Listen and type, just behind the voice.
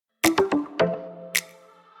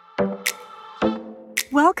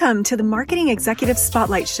Welcome to the Marketing Executive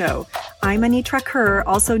Spotlight Show. I'm Anitra Kerr,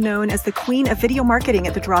 also known as the Queen of Video Marketing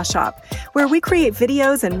at The Draw Shop, where we create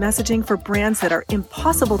videos and messaging for brands that are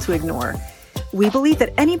impossible to ignore. We believe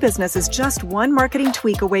that any business is just one marketing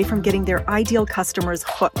tweak away from getting their ideal customers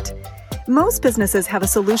hooked. Most businesses have a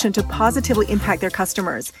solution to positively impact their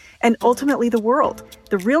customers and ultimately the world.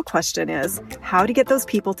 The real question is how to get those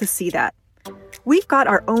people to see that. We've got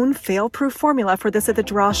our own fail-proof formula for this at The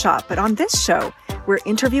Draw Shop, but on this show, we're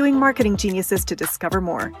interviewing marketing geniuses to discover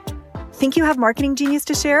more. Think you have marketing genius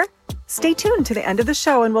to share? Stay tuned to the end of the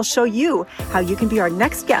show and we'll show you how you can be our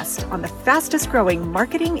next guest on the fastest growing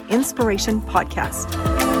Marketing Inspiration Podcast.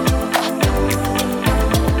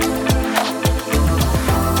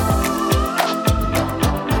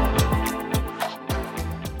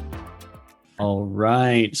 All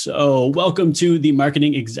right. So welcome to the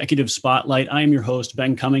Marketing Executive Spotlight. I am your host,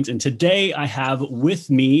 Ben Cummings, and today I have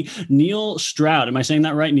with me Neil Stroud. Am I saying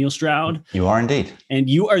that right, Neil Stroud? You are indeed. And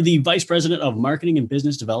you are the Vice President of Marketing and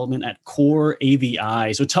Business Development at Core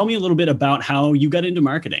AVI. So tell me a little bit about how you got into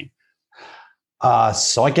marketing.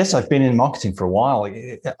 So I guess I've been in marketing for a while,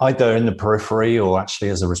 either in the periphery or actually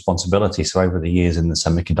as a responsibility. So over the years in the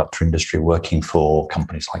semiconductor industry, working for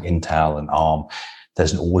companies like Intel and ARM,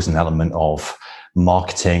 there's always an element of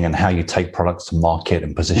marketing and how you take products to market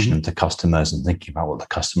and position them to customers and thinking about what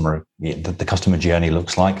the customer journey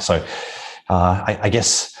looks like. So I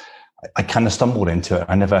guess I kind of stumbled into it.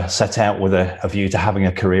 I never set out with a view to having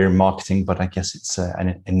a career in marketing, but I guess it's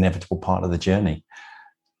an inevitable part of the journey.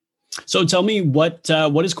 So tell me, what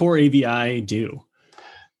does Core AVI do?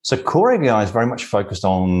 So Core AVI is very much focused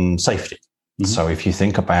on safety. So if you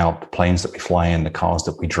think about the planes that we fly in, the cars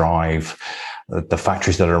that we drive, the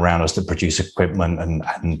factories that are around us that produce equipment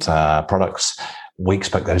and products, we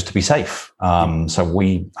expect those to be safe. So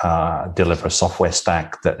we deliver a software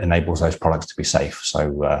stack that enables those products to be safe.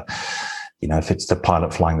 So, if it's the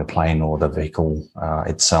pilot flying the plane or the vehicle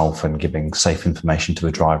itself and giving safe information to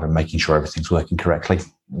the driver and making sure everything's working correctly,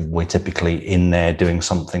 we're typically in there doing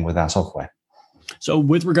something with our software. So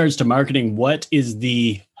with regards to marketing, what is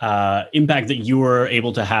the impact that you are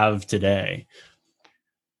able to have today?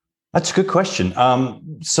 That's a good question.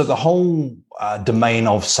 So the whole domain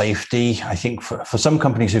of safety, I think for some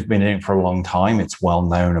companies who've been in it for a long time, it's well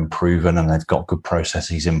known and proven and they've got good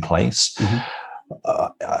processes in place.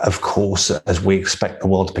 Of course, as we expect the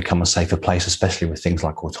world to become a safer place, especially with things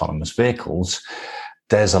like autonomous vehicles,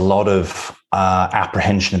 there's a lot of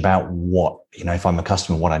apprehension about what, if I'm a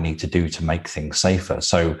customer, what I need to do to make things safer.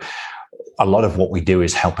 So a lot of what we do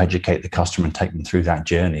is help educate the customer and take them through that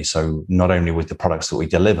journey. So not only with the products that we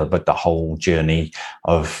deliver, but the whole journey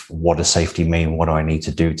of what does safety mean? What do I need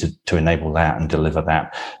to do to enable that and deliver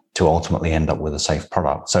that to ultimately end up with a safe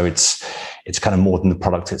product? So it's kind of more than the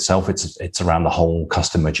product itself. It's around the whole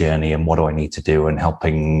customer journey and what do I need to do and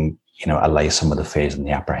helping allay some of the fears and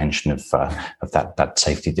the apprehension of that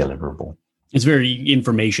safety deliverable. It's very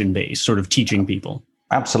information-based, sort of teaching people.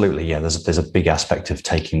 Absolutely, yeah. There's a big aspect of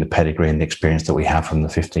taking the pedigree and the experience that we have from the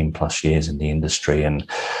 15 plus years in the industry and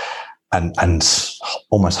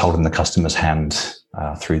almost holding the customer's hand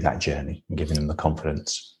through that journey and giving them the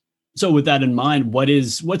confidence. So with that in mind,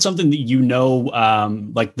 what's something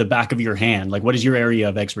that like the back of your hand? Like what is your area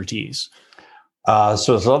of expertise? So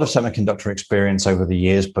there's a lot of semiconductor experience over the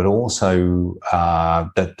years, but also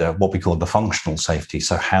what we call the functional safety.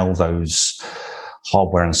 So how those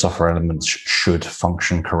hardware and software elements should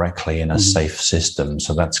function correctly in a safe system.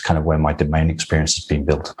 So that's kind of where my domain experience has been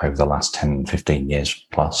built up over the last 10, 15 years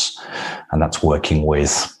plus. And that's working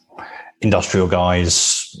with industrial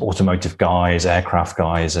guys, automotive guys, aircraft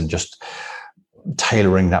guys, and just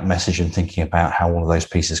tailoring that message and thinking about how all of those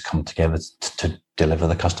pieces come together to deliver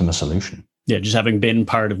the customer solution. Yeah, just having been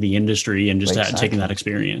part of the industry and just taking that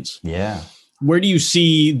experience. Yeah. Where do you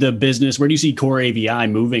see the business, where do you see Core AVI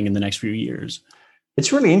moving in the next few years?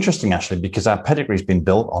 It's really interesting, actually, because our pedigree has been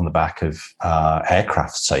built on the back of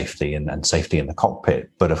aircraft safety and safety in the cockpit.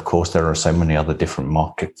 But of course, there are so many other different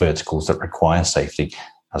market verticals that require safety.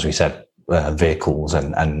 As we said, vehicles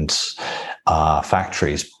and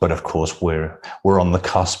factories. But of course, we're on the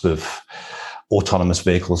cusp of autonomous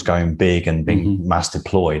vehicles going big and being mass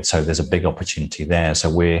deployed. So there's a big opportunity there. So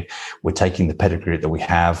we're taking the pedigree that we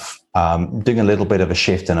have, doing a little bit of a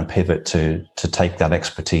shift and a pivot to take that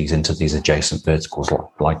expertise into these adjacent verticals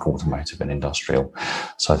like automotive and industrial.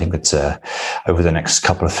 So I think it's over the next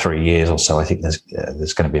couple of 3 years or so, I think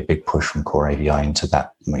there's going to be a big push from Core AVI into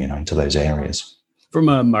that, into those areas. From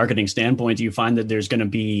a marketing standpoint, do you find that there's going to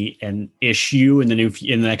be an issue in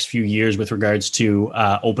the next few years with regards to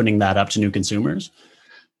opening that up to new consumers?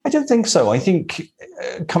 I don't think so. I think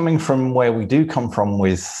coming from where we do come from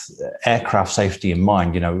with aircraft safety in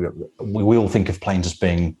mind, we all think of planes as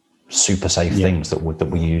being super safe things that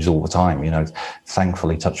we use all the time.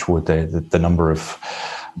 Thankfully, touch wood, the number of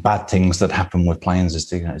bad things that happen with planes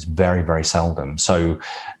is very, very seldom. So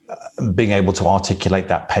being able to articulate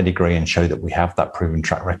that pedigree and show that we have that proven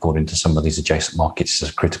track record into some of these adjacent markets is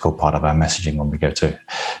a critical part of our messaging when we go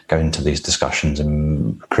into these discussions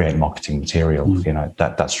and create marketing material.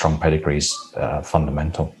 That strong pedigree is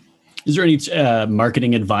fundamental. Is there any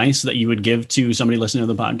marketing advice that you would give to somebody listening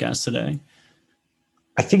to the podcast today?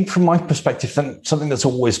 I think from my perspective, something that's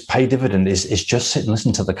always paid dividend is just sit and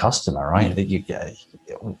listen to the customer, right?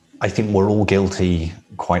 I think we're all guilty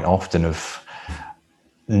quite often of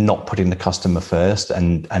not putting the customer first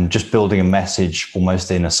and just building a message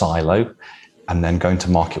almost in a silo and then going to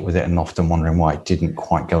market with it and often wondering why it didn't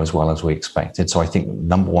quite go as well as we expected. So I think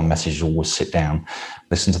number one message is always sit down,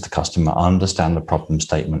 listen to the customer, understand the problem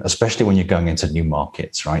statement, especially when you're going into new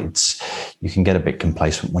markets, right? You can get a bit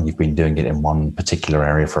complacent when you've been doing it in one particular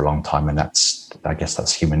area for a long time. And I guess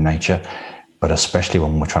that's human nature. But especially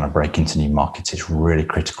when we're trying to break into new markets, it's really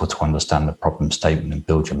critical to understand the problem statement and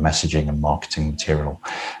build your messaging and marketing material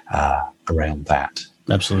around that.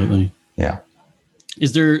 Absolutely. Yeah.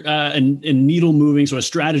 Is there a needle moving sort of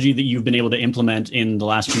strategy that you've been able to implement in the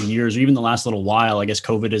last few years or even the last little while? I guess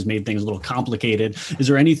COVID has made things a little complicated. Is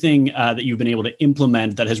there anything that you've been able to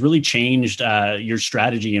implement that has really changed your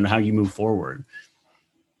strategy and how you move forward?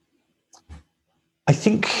 I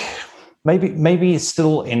think maybe it's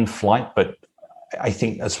still in flight, but I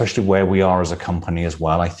think especially where we are as a company as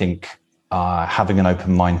well, I think having an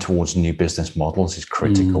open mind towards new business models is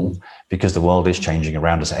critical because the world is changing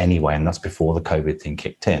around us anyway, and that's before the COVID thing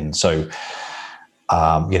kicked in. So,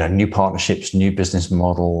 new partnerships, new business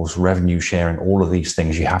models, revenue sharing, all of these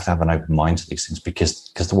things, you have to have an open mind to these things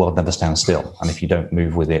because the world never stands still. And if you don't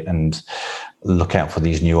move with it and look out for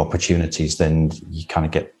these new opportunities, then you kind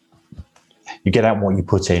of get out what you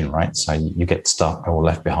put in, right? So you get stuck or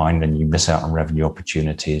left behind and you miss out on revenue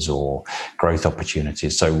opportunities or growth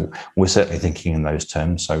opportunities. So we're certainly thinking in those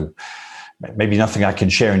terms. So maybe nothing I can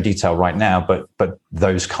share in detail right now, but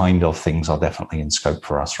those kind of things are definitely in scope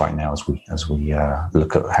for us right now as we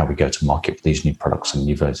look at how we go to market with these new products and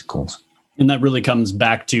new verticals. And that really comes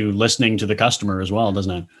back to listening to the customer as well,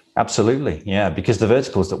 doesn't it? Absolutely, yeah, because the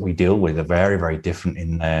verticals that we deal with are very, very different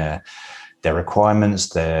in their requirements,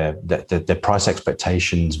 their price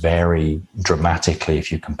expectations vary dramatically.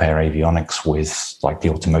 If you compare avionics with like the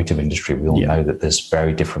automotive industry, we all know that there's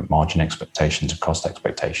very different margin expectations and cost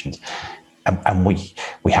expectations. And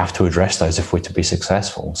we have to address those if we're to be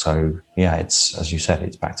successful. So yeah, it's, as you said,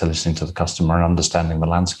 it's back to listening to the customer and understanding the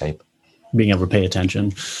landscape. Being able to pay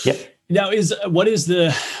attention. Yep. Now, what is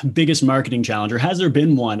the biggest marketing challenge, or has there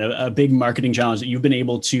been one, a big marketing challenge that you've been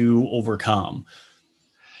able to overcome?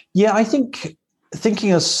 Yeah, I think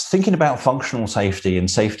thinking about functional safety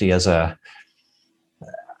and safety as a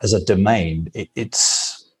domain,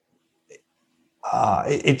 it's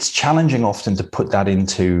challenging often to put that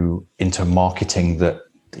into marketing that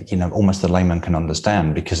almost the layman can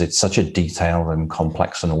understand because it's such a detailed and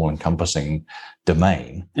complex and all-encompassing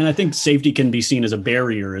domain. And I think safety can be seen as a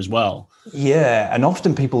barrier as well. Yeah, and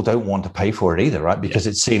often people don't want to pay for it either, right? Because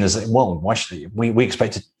it's seen as, well, why should we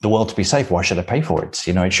expect the world to be safe? Why should I pay for it?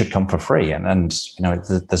 It should come for free. And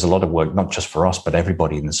there's a lot of work, not just for us, but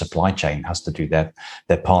everybody in the supply chain has to do their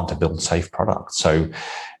part to build safe products. So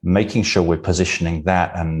making sure we're positioning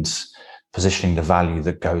that and positioning the value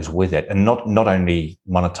that goes with it, and not only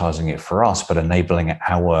monetizing it for us, but enabling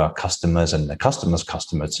our customers and the customer's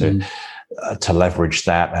customer to leverage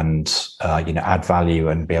that and add value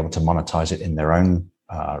and be able to monetize it in their own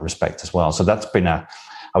respect as well. So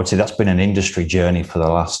I would say that's been an industry journey for the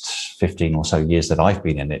last 15 or so years that I've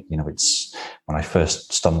been in it. It's when I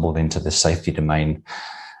first stumbled into this safety domain,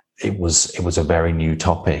 it was a very new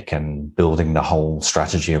topic, and building the whole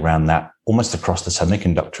strategy around that almost across the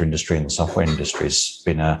semiconductor industry and the software industry has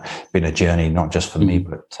been a journey, not just for me,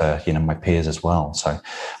 but my peers as well. So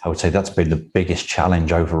I would say that's been the biggest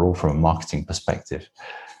challenge overall from a marketing perspective.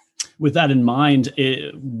 With that in mind,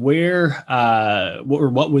 what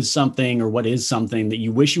was something, or what is something that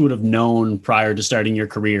you wish you would have known prior to starting your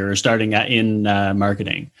career or starting in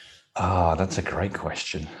marketing? That's a great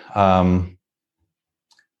question.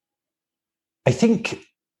 I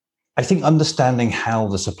think understanding how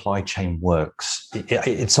the supply chain works,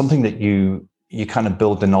 it's something that you kind of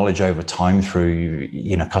build the knowledge over time through,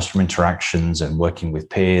 customer interactions and working with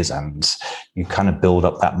peers, and you kind of build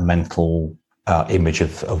up that mental image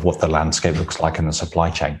of what the landscape looks like in the supply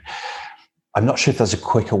chain. I'm not sure if there's a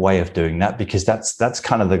quicker way of doing that, because that's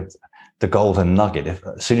kind of the golden nugget.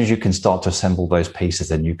 As soon as you can start to assemble those pieces,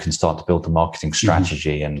 then you can start to build the marketing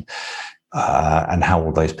strategy and how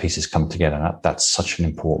all those pieces come together. And that's such an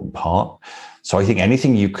important part. So I think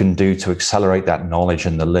anything you can do to accelerate that knowledge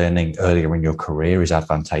and the learning earlier in your career is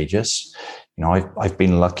advantageous. You know, I've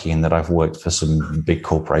been lucky in that I've worked for some big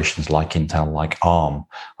corporations like Intel, like ARM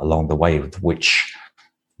along the way, which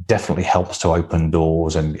definitely helps to open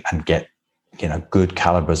doors and get, you know, good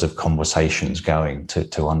calibers of conversations going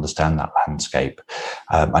to understand that landscape.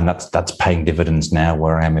 And that's paying dividends now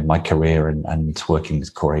where I am in my career and working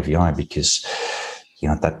with Core AVI, because, you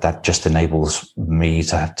know, that just enables me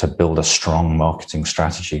to build a strong marketing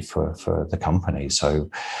strategy for the company. So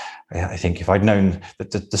I think if I'd known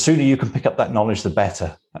that the sooner you can pick up that knowledge, the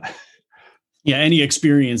better. Yeah, any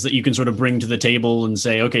experience that you can sort of bring to the table and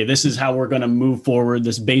say, okay, this is how we're going to move forward,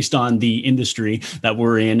 this based on the industry that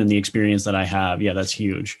we're in and the experience that I have. Yeah, that's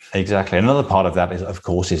huge. Exactly. Another part of that is, of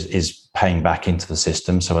course, is paying back into the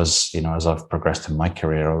system. So as I've progressed in my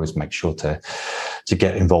career, I always make sure to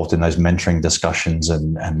get involved in those mentoring discussions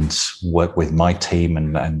and work with my team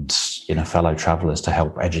and fellow travelers to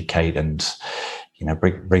help educate and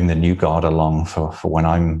bring the new guard along for when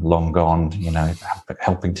I'm long gone,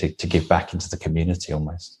 helping to give back into the community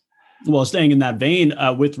almost. Well, staying in that vein,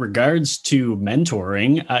 with regards to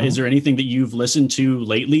mentoring, is there anything that you've listened to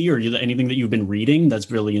lately or anything that you've been reading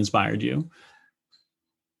that's really inspired you?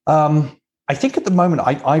 I think at the moment,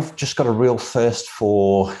 I've just got a real thirst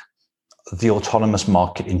for the autonomous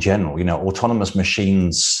market in general, autonomous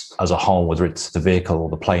machines as a whole, whether it's the vehicle or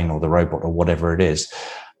the plane or the robot or whatever it is.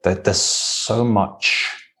 That there's so much,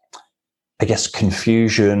 I guess,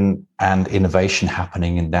 confusion and innovation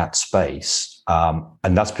happening in that space.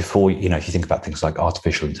 And that's before, if you think about things like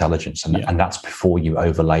artificial intelligence, and that's before you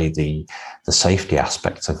overlay the safety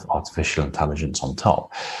aspects of artificial intelligence on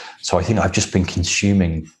top. So I think I've just been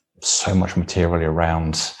consuming so much material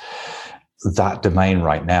around that domain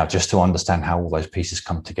right now, just to understand how all those pieces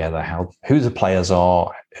come together, who the players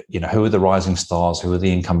are, who are the rising stars, who are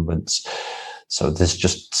the incumbents. So there's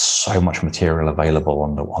just so much material available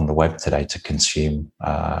on the web today to consume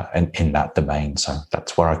in that domain. So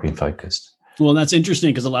that's where I've been focused. Well, that's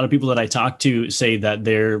interesting because a lot of people that I talk to say that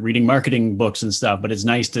they're reading marketing books and stuff, but it's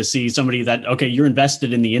nice to see somebody that, okay, you're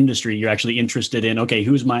invested in the industry. You're actually interested in, okay,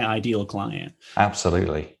 who's my ideal client?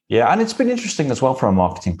 Absolutely. Yeah. And it's been interesting as well from a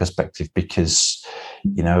marketing perspective because,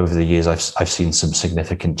 over the years, I've seen some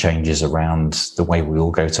significant changes around the way we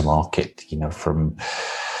all go to market, from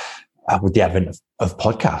with the advent of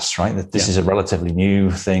podcasts, right? That this is a relatively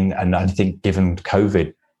new thing. And I think given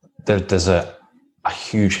COVID, there's a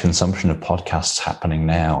huge consumption of podcasts happening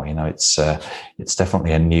now. It's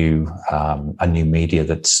definitely a new media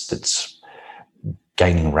that's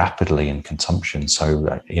gaining rapidly in consumption.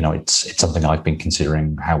 So, it's something I've been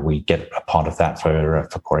considering how we get a part of that for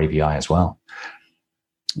Core AVI as well.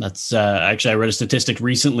 That's actually, I read a statistic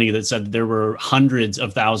recently that said there were hundreds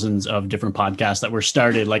of thousands of different podcasts that were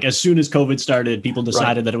started. Like as soon as COVID started, people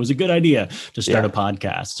decided that it was a good idea to start a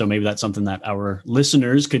podcast. So maybe that's something that our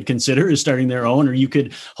listeners could consider is starting their own, or you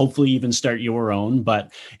could hopefully even start your own.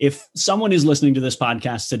 But if someone is listening to this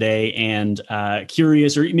podcast today and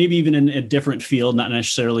curious, or maybe even in a different field, not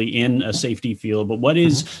necessarily in a safety field, but what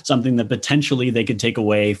is something that potentially they could take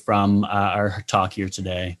away from our talk here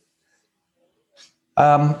today?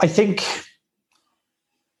 I think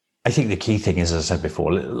the key thing is, as I said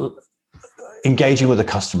before, engaging with the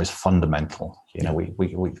customer is fundamental. We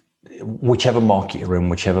whichever market you're in,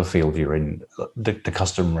 whichever field you're in, the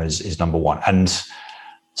customer is number one. And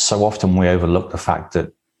so often we overlook the fact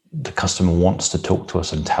that the customer wants to talk to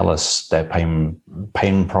us and tell us their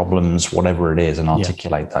pain problems, whatever it is, and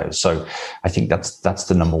articulate those. So I think that's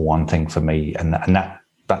the number one thing for me, and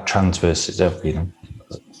that transverse is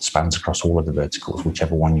spans across all of the verticals,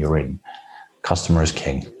 whichever one you're in. Customer is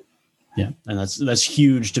king. Yeah, and that's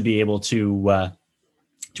huge to be able to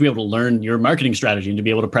learn your marketing strategy and to be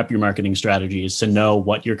able to prep your marketing strategies to know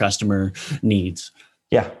what your customer needs.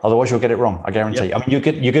 Yeah, otherwise you'll get it wrong. I guarantee you. I mean, you're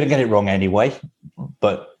going to get it wrong anyway,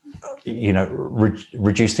 but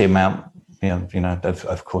reduce the amount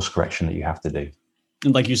of course correction that you have to do.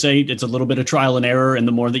 And like you say, it's a little bit of trial and error. And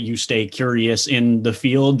the more that you stay curious in the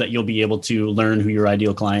field, that you'll be able to learn who your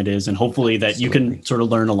ideal client is. And hopefully that you can sort of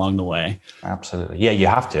learn along the way. Absolutely. Yeah, you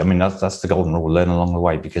have to. I mean, that's the golden rule, learn along the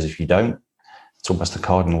way, because if you don't, it's almost a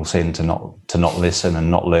cardinal sin to not listen and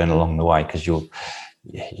not learn along the way, because you'll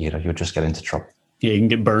just get into trouble. Yeah, you can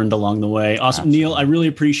get burned along the way. Awesome. Absolutely. Neil, I really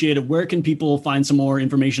appreciate it. Where can people find some more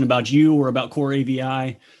information about you or about Core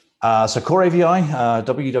AVI? So Core AVI,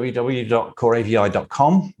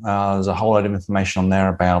 www.coreavi.com. There's a whole lot of information on there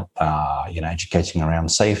about, educating around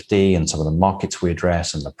safety and some of the markets we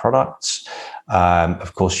address and the products.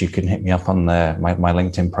 Of course, you can hit me up on my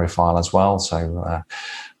LinkedIn profile as well. So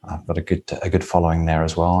I've got a good following there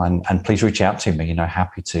as well. And please reach out to me.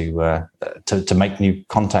 Happy to make new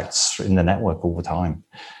contacts in the network all the time.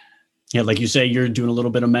 Yeah, like you say, you're doing a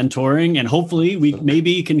little bit of mentoring, and hopefully we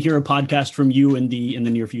maybe can hear a podcast from you in the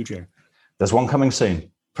near future. There's one coming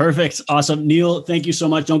soon. Perfect. Awesome. Neil, thank you so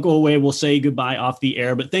much. Don't go away. We'll say goodbye off the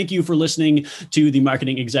air, but thank you for listening to the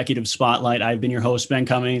Marketing Executive Spotlight. I've been your host, Ben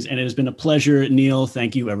Cummings, and it has been a pleasure. Neil,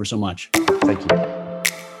 thank you ever so much. Thank you.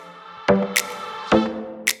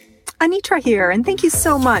 Anitra here, and thank you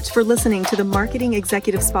so much for listening to the Marketing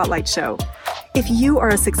Executive Spotlight Show. If you are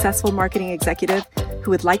a successful marketing executive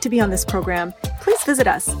who would like to be on this program, please visit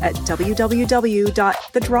us at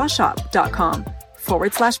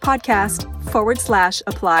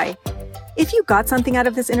www.thedrawshop.com/podcast/apply. If you got something out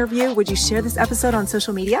of this interview, would you share this episode on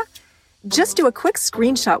social media? Just do a quick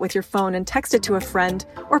screenshot with your phone and text it to a friend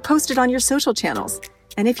or post it on your social channels.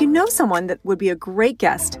 And if you know someone that would be a great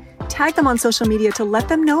guest, tag them on social media to let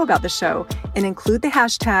them know about the show and include the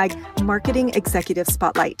hashtag Marketing Executive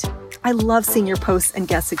Spotlight. I love seeing your posts and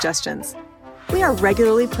guest suggestions. We are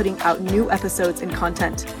regularly putting out new episodes and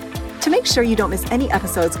content. To make sure you don't miss any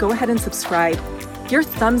episodes, go ahead and subscribe. Your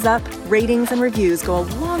thumbs up, ratings, and reviews go a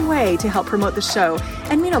long way to help promote the show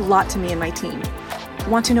and mean a lot to me and my team.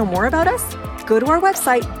 Want to know more about us? Go to our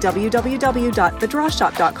website,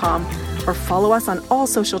 www.thedrawshop.com, or follow us on all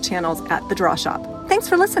social channels at The Draw Shop. Thanks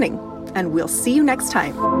for listening, and we'll see you next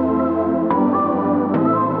time.